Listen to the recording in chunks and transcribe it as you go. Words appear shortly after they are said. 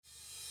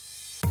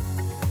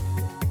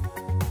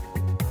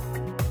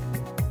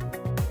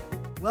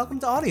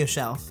Welcome to Audio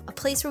Shelf. A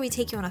place where we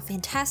take you on a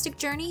fantastic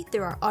journey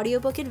through our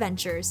audiobook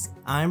adventures.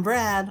 I'm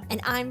Brad. And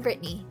I'm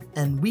Brittany.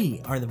 And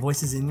we are the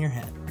voices in your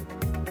head.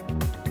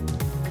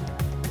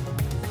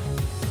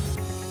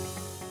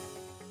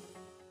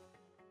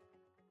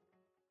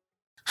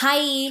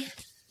 Hi,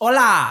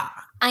 Hola!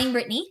 I'm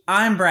Brittany.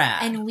 I'm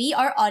Brad. And we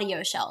are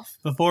Audio Shelf.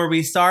 Before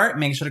we start,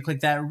 make sure to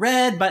click that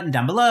red button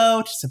down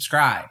below to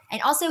subscribe.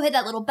 And also hit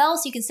that little bell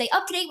so you can stay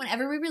up to date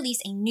whenever we release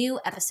a new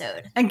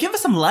episode. And give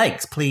us some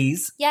likes,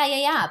 please.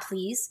 Yeah,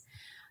 please.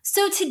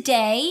 So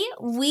today,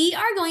 we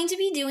are going to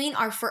be doing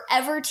our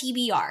Forever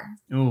TBR.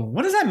 Ooh,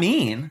 what does that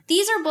mean?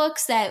 These are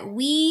books that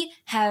we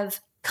have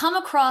come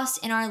across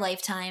in our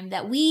lifetime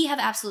that we have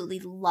absolutely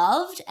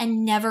loved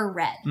and never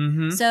read.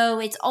 Mm-hmm. So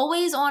it's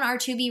always on our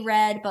to be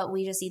read, but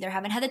we just either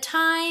haven't had the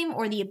time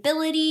or the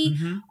ability,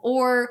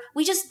 or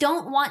we just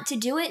don't want to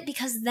do it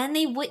because then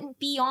they wouldn't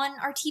be on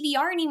our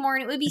TBR anymore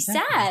and it would be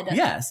sad.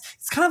 Yes.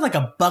 It's kind of like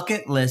a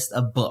bucket list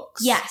of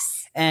books.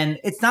 Yes. And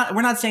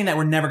we're not saying that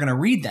we're never going to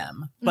read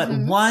them, but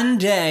one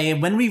day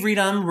when we read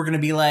them, we're going to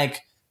be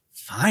like,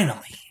 finally.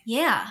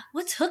 Yeah.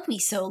 What took me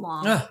so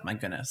long? Oh, my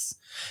goodness.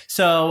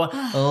 So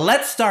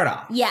let's start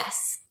off.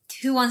 Yes.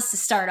 Who wants to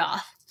start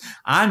off?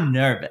 I'm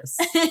nervous.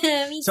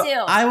 Me So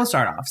too. I will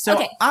start off. So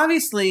Okay.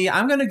 obviously,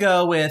 I'm going to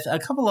go with a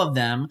couple of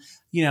them.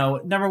 You know,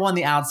 number one,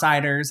 The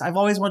Outsiders. I've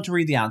always wanted to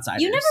read The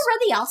Outsiders. You never read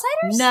The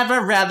Outsiders?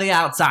 Never read The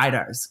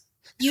Outsiders.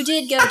 You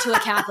did go to a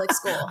Catholic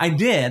school. I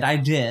did.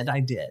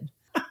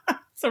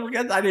 So we're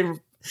good. I didn't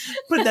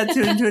put that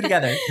two and two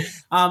together.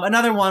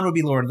 Another one would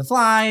be Lord of the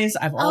Flies.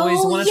 I've always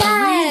wanted to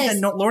read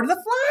Lord of the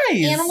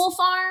Flies. Animal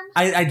Farm?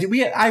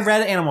 I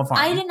read Animal Farm.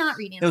 I did not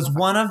read Animal Farm. It was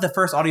one of the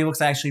first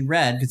audiobooks I actually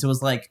read because it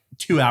was like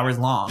 2 hours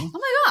long. Oh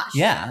my gosh.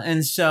 Yeah.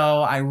 And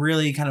so I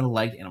really kind of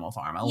liked Animal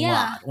Farm a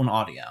lot on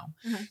audio.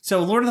 Mm-hmm.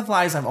 So Lord of the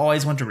Flies, I've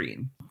always wanted to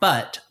read.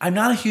 But I'm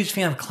not a huge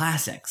fan of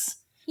classics.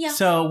 Yeah.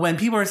 So when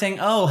people are saying,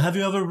 oh, have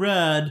you ever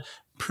read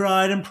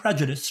Pride and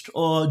Prejudice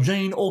or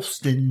Jane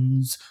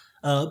Austen's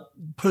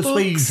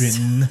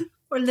Persuasion?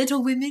 Or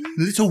Little Women?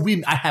 Little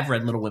Women. I have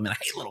read Little Women. I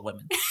hate Little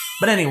Women.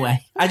 But anyway,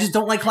 I just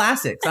don't like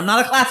classics. I'm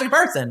not a classic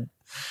person.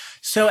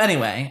 So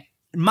anyway,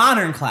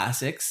 modern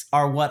classics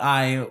are what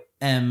I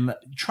am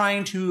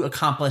trying to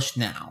accomplish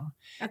now.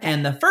 Okay.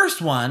 And the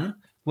first one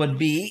would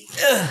be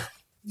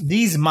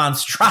these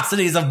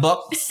monstrosities of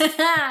books.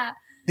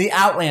 The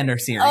Outlander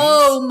series.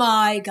 Oh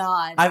my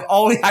God.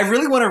 I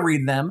really want to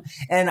read them,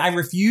 and I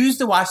refuse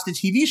to watch the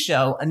TV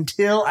show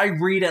until I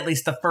read at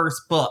least the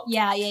first book.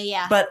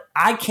 Yeah. But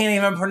I can't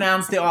even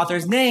pronounce the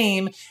author's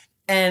name,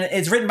 and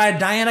it's written by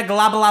Diana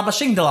Galabalaba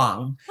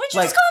Shingdalong. What'd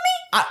you just call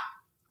me?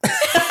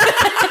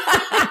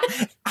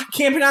 I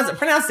can't pronounce it.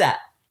 Pronounce that.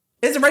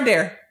 It's right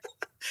there.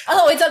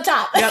 Oh, it's up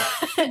top.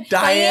 Yep.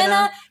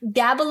 Diana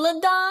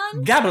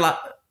Gabaldon.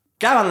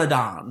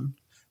 Gabaladon.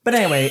 But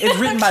anyway, it's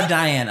written by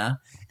Diana.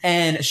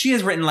 And she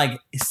has written like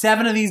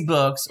 7 of these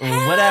books or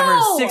whatever,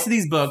 6 of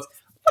these books.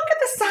 Look at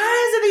the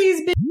size of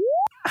these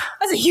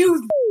That's a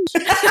huge.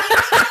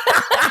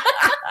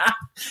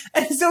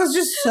 And so it's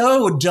just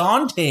so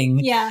daunting.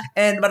 Yeah.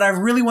 But I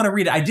really want to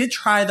read it. I did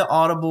try the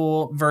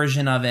Audible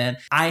version of it.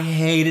 I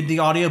hated the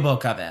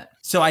audiobook of it.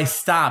 So I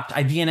stopped.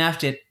 I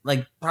DNF'd it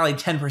like probably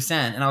 10%.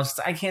 And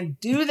I can't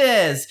do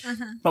this.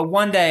 But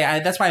one day,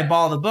 that's why I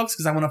bought all the books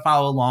because I want to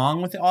follow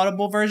along with the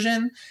Audible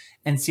version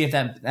and see if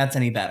that's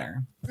any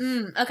better.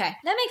 Okay,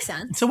 that makes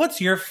sense. So what's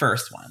your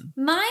first one?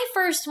 My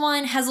first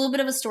one has a little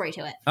bit of a story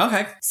to it.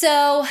 Okay.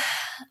 So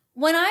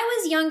when I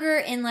was younger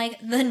in like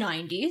the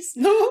 90s,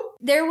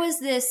 there was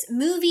this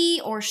movie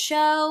or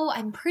show.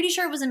 I'm pretty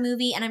sure it was a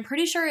movie, and I'm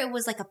pretty sure it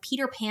was like a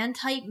Peter Pan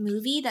type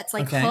movie that's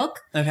like Hook.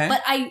 Okay.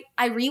 But I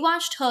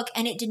rewatched Hook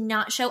and it did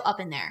not show up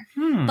in there.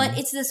 But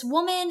it's this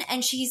woman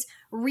and she's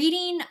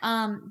reading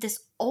this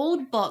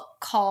old book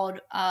called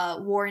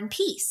War and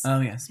Peace.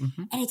 Oh, yes.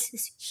 Mm-hmm. And it's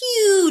this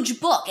huge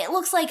book. It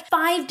looks like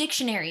 5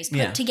 dictionaries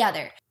put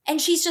together. And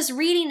she's just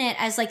reading it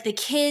as like the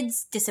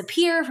kids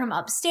disappear from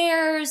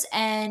upstairs,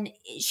 and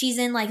she's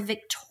in like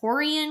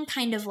Victorian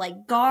kind of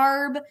like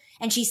garb,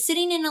 and she's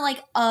sitting in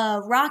like a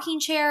rocking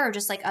chair or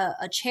just like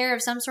a chair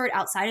of some sort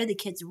outside of the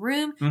kids'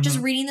 room, just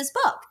reading this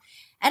book.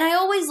 And I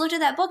always looked at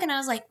that book and I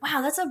was like,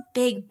 wow, that's a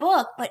big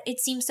book, but it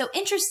seems so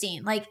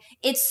interesting. Like,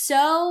 it's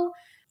so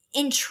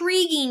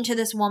intriguing to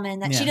this woman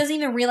that she doesn't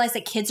even realize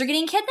that kids are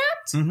getting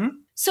kidnapped.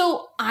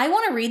 So I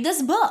want to read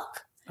this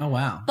book. Oh,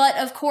 wow. But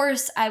of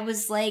course, I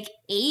was like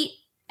 8,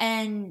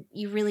 and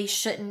you really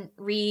shouldn't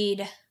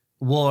read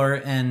War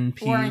and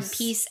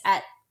Peace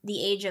at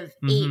the age of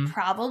 8,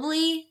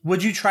 probably.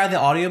 Would you try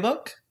the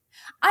audiobook?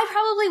 I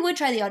probably would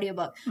try the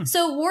audiobook.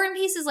 So War and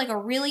Peace is like a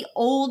really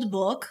old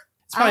book.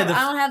 I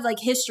don't have like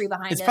history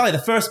behind it. It's probably the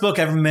first book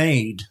ever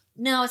made.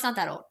 No, it's not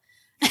that old.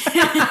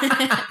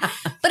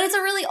 But it's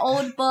a really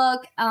old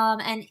book,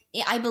 and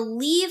I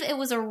believe it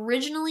was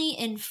originally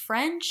in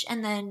French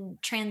and then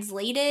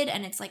translated,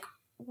 and it's like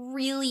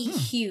really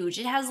huge.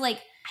 It has like,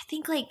 I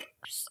think like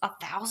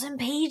 1,000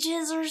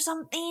 pages or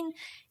something.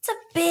 It's a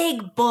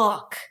big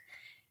book.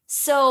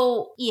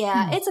 So,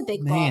 yeah, it's a big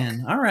book.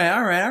 Man, all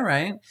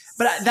right.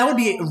 But that would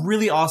be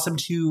really awesome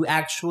to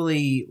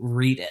actually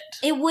read it.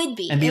 It would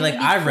be. And be like,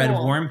 I read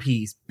War and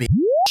Peace, bitch.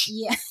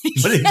 Yeah.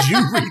 What did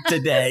you read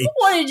today?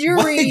 What did you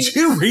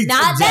read?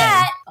 Not today?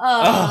 That.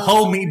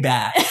 Hold me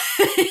back.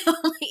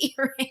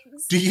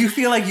 Earrings. Do you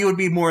feel like you would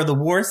be more the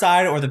war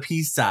side or the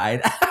peace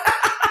side?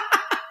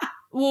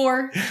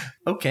 War.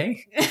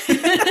 Okay.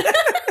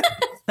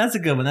 That's a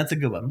good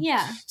one.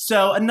 Yeah.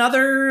 So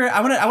another,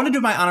 I want to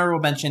do my honorable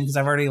mention because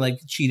I've already like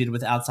cheated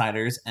with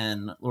Outsiders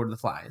and Lord of the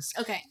Flies.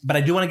 Okay. But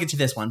I do want to get to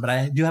this one, but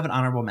I do have an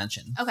honorable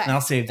mention. Okay. And I'll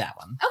save that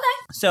one.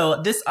 Okay.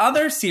 So this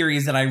other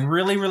series that I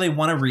really, really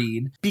want to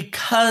read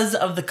because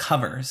of the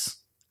covers.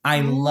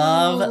 I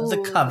love the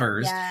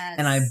covers. Yes.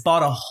 And I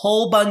bought a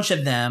whole bunch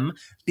of them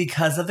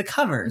because of the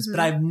covers, but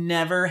I've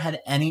never had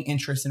any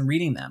interest in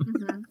reading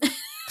them.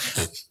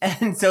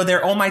 And so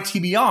they're on my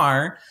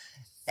TBR.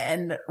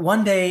 And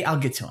one day I'll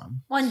get to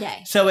them. One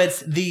day. So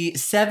it's the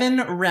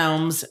Seven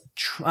Realms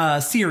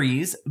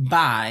series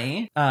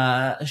by,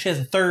 she has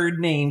a third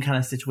name kind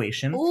of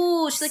situation.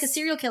 Ooh, she's like a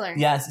serial killer.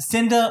 Yes,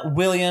 Cinda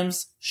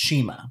Williams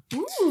Shima.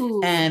 Ooh.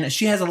 And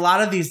she has a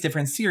lot of these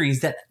different series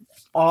that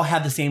all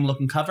have the same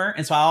looking cover.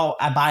 And so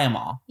I buy them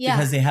all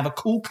because they have a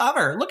cool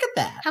cover. Look at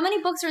that. How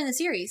many books are in the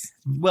series?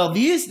 Well,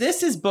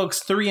 this is books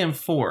 3 and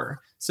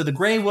 4. So the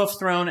Grey Wolf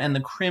Throne and the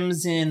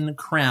Crimson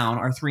Crown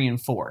are 3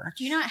 and 4.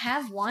 Do you not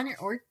have 1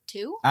 or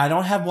 2? I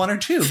don't have 1 or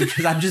 2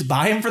 because I'm just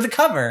buying for the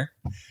cover.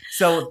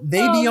 So they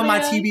be on my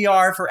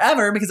TBR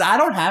forever because I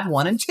don't have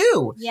 1 and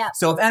 2. Yeah.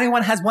 So if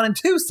anyone has 1 and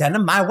 2, send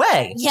them my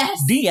way.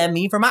 Yes. DM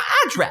me for my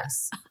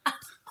address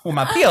or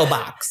my P.O.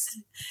 box.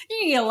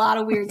 You get a lot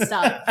of weird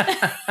stuff. Oh,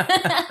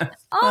 that's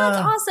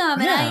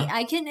awesome. And yeah.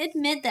 I can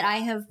admit that I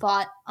have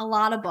bought a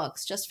lot of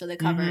books just for the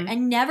cover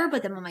and never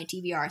put them on my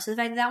TBR. So the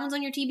fact that one's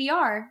on your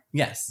TBR,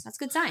 yes, that's a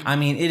good sign. I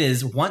mean, it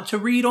is Want to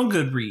Read on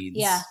Goodreads.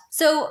 Yeah.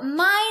 So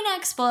my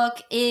next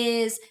book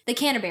is The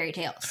Canterbury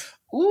Tales.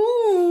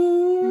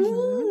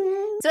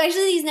 Ooh. So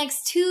actually these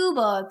next 2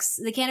 books,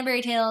 The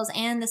Canterbury Tales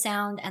and The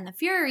Sound and the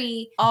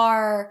Fury,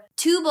 are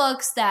 2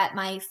 books that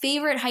my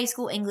favorite high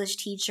school English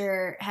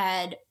teacher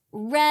had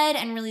read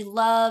and really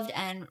loved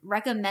and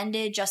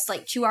recommended just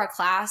like to our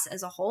class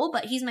as a whole,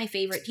 but he's my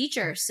favorite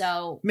teacher,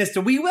 so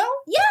Mr. Wewell?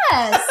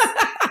 yes.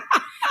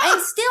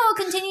 And still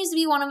continues to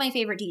be one of my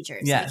favorite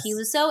teachers. Yes. Like, he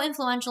was so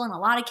influential in a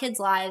lot of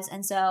kids' lives,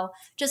 and so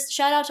just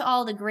shout out to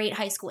all the great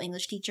high school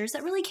English teachers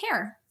that really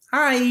care.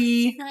 Hi.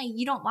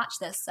 You don't watch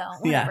this, so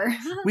whatever.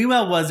 Yeah.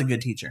 Wewell was a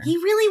good teacher. He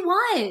really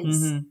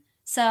was. Mm-hmm.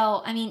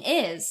 So, I mean,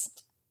 because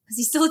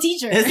he's still a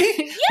teacher. Is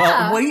he?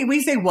 Yeah. Well,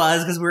 we say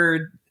was because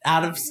we're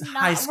out of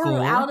high school.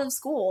 We're out of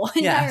school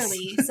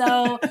entirely. Yes.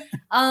 So,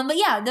 but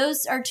yeah,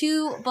 those are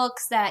 2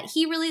 books that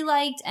he really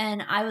liked.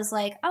 And I was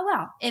like, oh,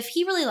 wow, if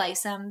he really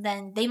likes them,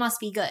 then they must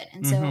be good.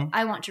 And so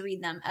I want to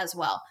read them as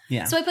well.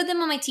 Yeah. So I put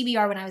them on my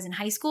TBR when I was in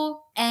high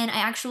school. And I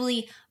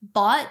actually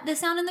bought The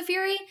Sound and the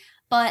Fury,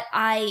 but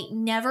I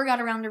never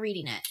got around to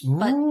reading it. Ooh.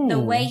 But the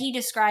way he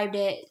described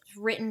it,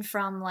 written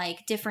from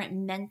like different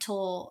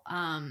mental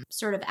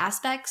sort of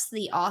aspects,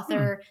 the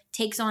author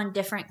takes on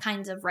different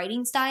kinds of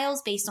writing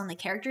styles based on the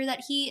character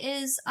that he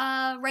is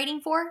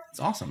writing for. It's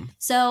awesome.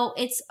 So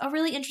it's a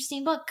really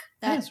interesting book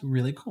That's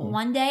really cool.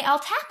 one day I'll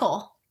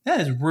tackle.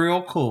 That is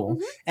real cool.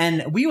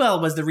 And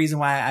Wewell was the reason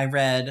why I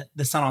read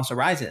The Sun Also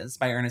Rises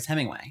by Ernest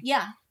Hemingway.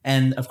 Yeah.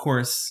 And, of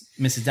course,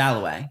 Mrs.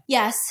 Dalloway.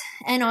 Yes.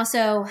 And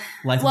also,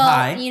 Life of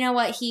Pi. you know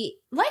what?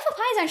 Life of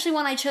Pi is actually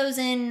one I chose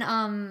in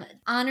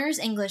honors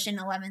English in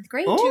 11th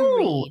grade to Oh,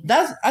 read.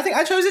 I think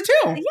I chose it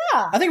too.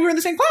 Yeah. I think we were in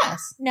the same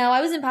class. No,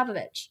 I was in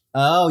Popovich.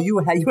 Oh, you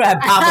had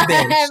Popovich.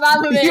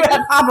 Popovich. You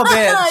had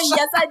Popovich.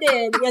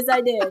 Yes,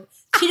 I did.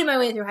 Cheated my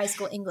way through high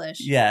school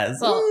English. Yes.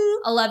 Well,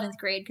 11th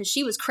grade, because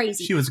she was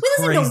crazy. She was We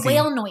listened crazy. to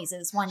whale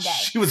noises one day.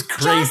 She was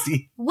crazy.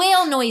 Just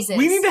whale noises.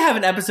 We need to have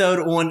an episode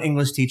on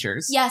English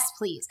teachers. Yes,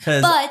 please.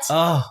 But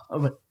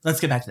But let's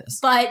get back to this.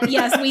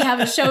 yes, we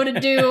have a show to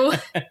do.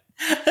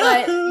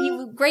 But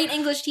great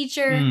English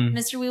teacher,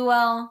 Mr.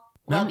 Wewell.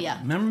 Love ya.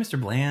 Remember Mr.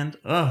 Bland?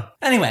 Oh.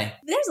 Anyway.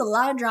 There's a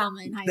lot of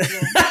drama in high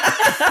school.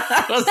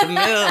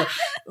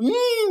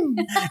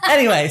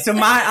 Anyway, so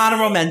my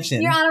honorable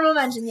mention. Your honorable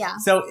mention, yeah.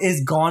 So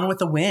is Gone with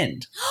the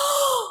Wind.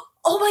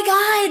 Oh my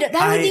God.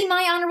 That would be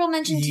my honorable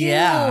mention too.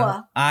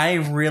 Yeah. I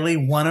really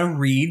want to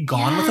read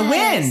Gone with the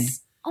Wind.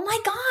 Oh my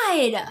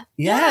God. Yes.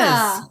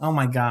 Yeah. Oh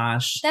my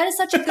gosh. That is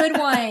such a good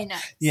one.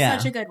 Yeah.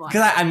 Such a good one.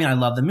 Because I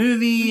love the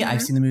movie.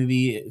 I've seen the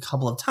movie a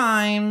couple of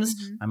times.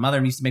 My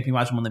mother used to make me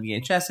watch them on the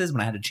VHSs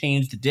when I had to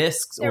change the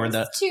discs or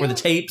the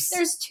tapes.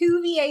 There's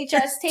 2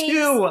 VHS tapes.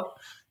 2.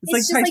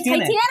 It's just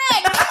Titanic. Oh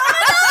my God.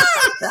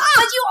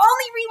 But you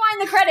only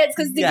rewind the credits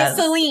because they get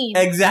Celine.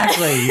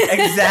 Exactly.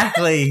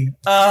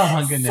 Oh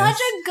my goodness.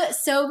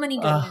 So many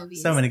good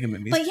movies. So many good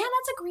movies. But yeah,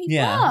 that's a great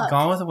book.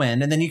 Gone with the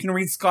Wind. And then you can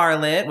read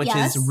Scarlet, which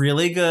is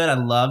really good. I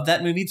love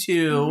that movie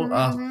too.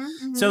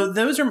 So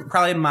those are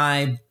probably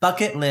my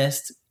bucket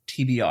list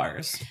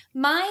TBRs.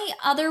 My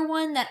other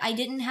one that I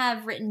didn't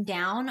have written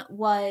down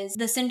was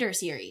the Cinder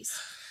series.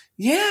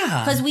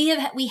 Yeah. Because we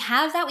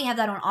have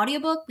that on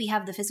audiobook. We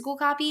have the physical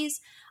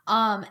copies.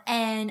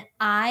 And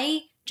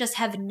I just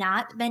have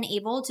not been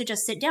able to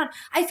just sit down.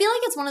 I feel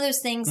like it's one of those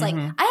things like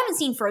I haven't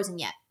seen Frozen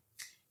yet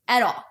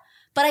at all.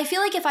 But I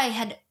feel like if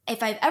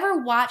I've ever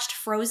watched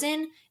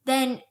Frozen,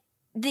 then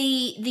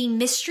the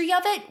mystery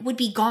of it would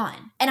be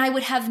gone. And I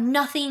would have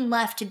nothing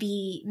left to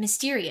be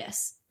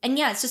mysterious. And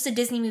yeah, it's just a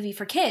Disney movie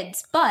for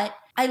kids, but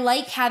I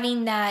like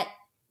having that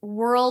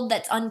world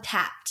that's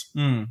untapped.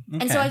 Okay.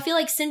 And so I feel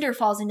like Cinder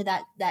falls into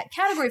that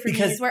category for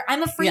me, is where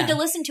I'm afraid to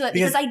listen to it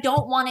because I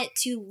don't want it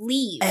to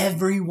leave.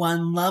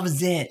 Everyone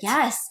loves it.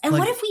 Yes. And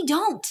what if we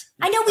don't?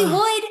 I know we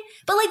would,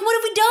 but like what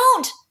if we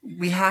don't?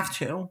 We have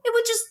to. It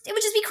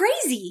would just be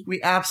crazy. We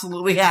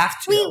absolutely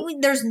have to. We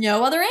there's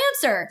no other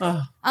answer.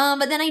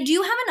 But then I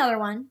do have another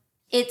one.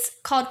 It's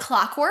called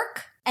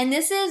Clockwork. And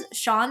this is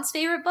Sean's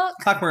favorite book.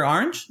 Clockwork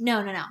Orange?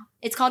 No.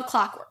 It's called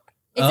Clockwork.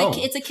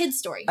 It's a kid's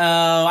story.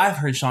 Oh, I've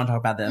heard Sean talk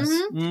about this.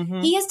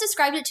 He has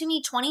described it to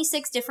me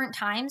 26 different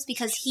times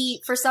because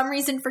he, for some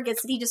reason,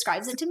 forgets that he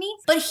describes it to me.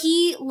 But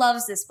he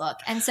loves this book.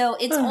 And so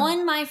it's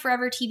on my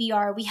Forever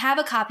TBR. We have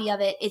a copy of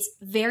it. It's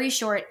very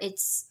short.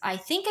 It's, I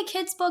think, a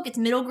kid's book. It's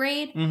middle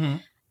grade.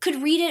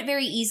 Could read it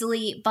very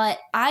easily, but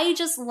I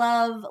just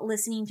love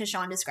listening to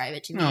Sean describe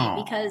it to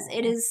me because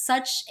it is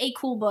such a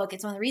cool book.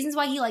 It's one of the reasons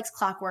why he likes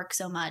Clockwork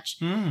so much.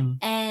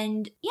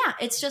 And yeah,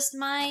 it's just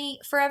my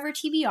Forever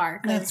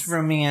TBR. That's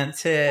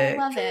romantic.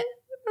 I love it.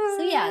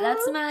 So yeah,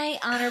 that's my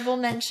honorable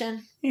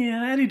mention.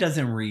 Yeah, Eddie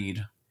doesn't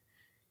read.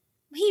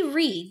 He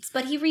reads,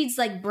 but he reads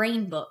like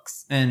brain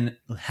books. And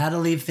How to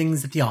Leave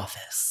Things at the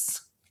Office.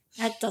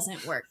 That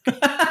doesn't work.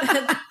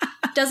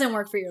 Doesn't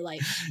work for your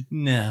life.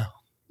 No.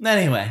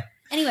 Anyway.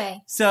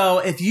 So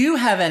if you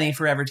have any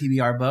Forever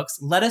TBR books,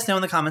 let us know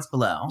in the comments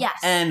below. Yes.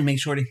 And make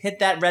sure to hit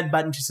that red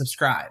button to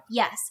subscribe.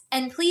 Yes.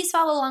 And please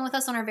follow along with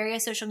us on our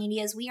various social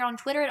medias. We are on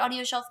Twitter at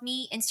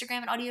AudioShelfMe,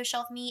 Instagram at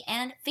AudioShelfMe,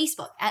 and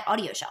Facebook at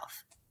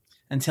AudioShelf.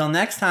 Until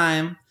next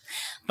time,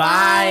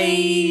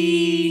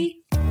 bye.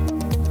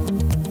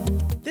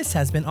 This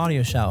has been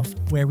Audio Shelf,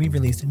 where we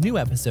release new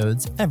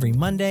episodes every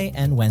Monday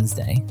and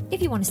Wednesday.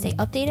 If you want to stay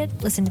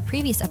updated, listen to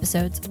previous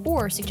episodes,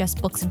 or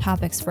suggest books and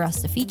topics for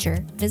us to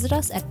feature, visit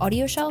us at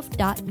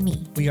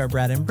audioshelf.me. We are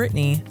Brad and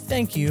Brittany.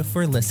 Thank you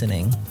for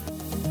listening.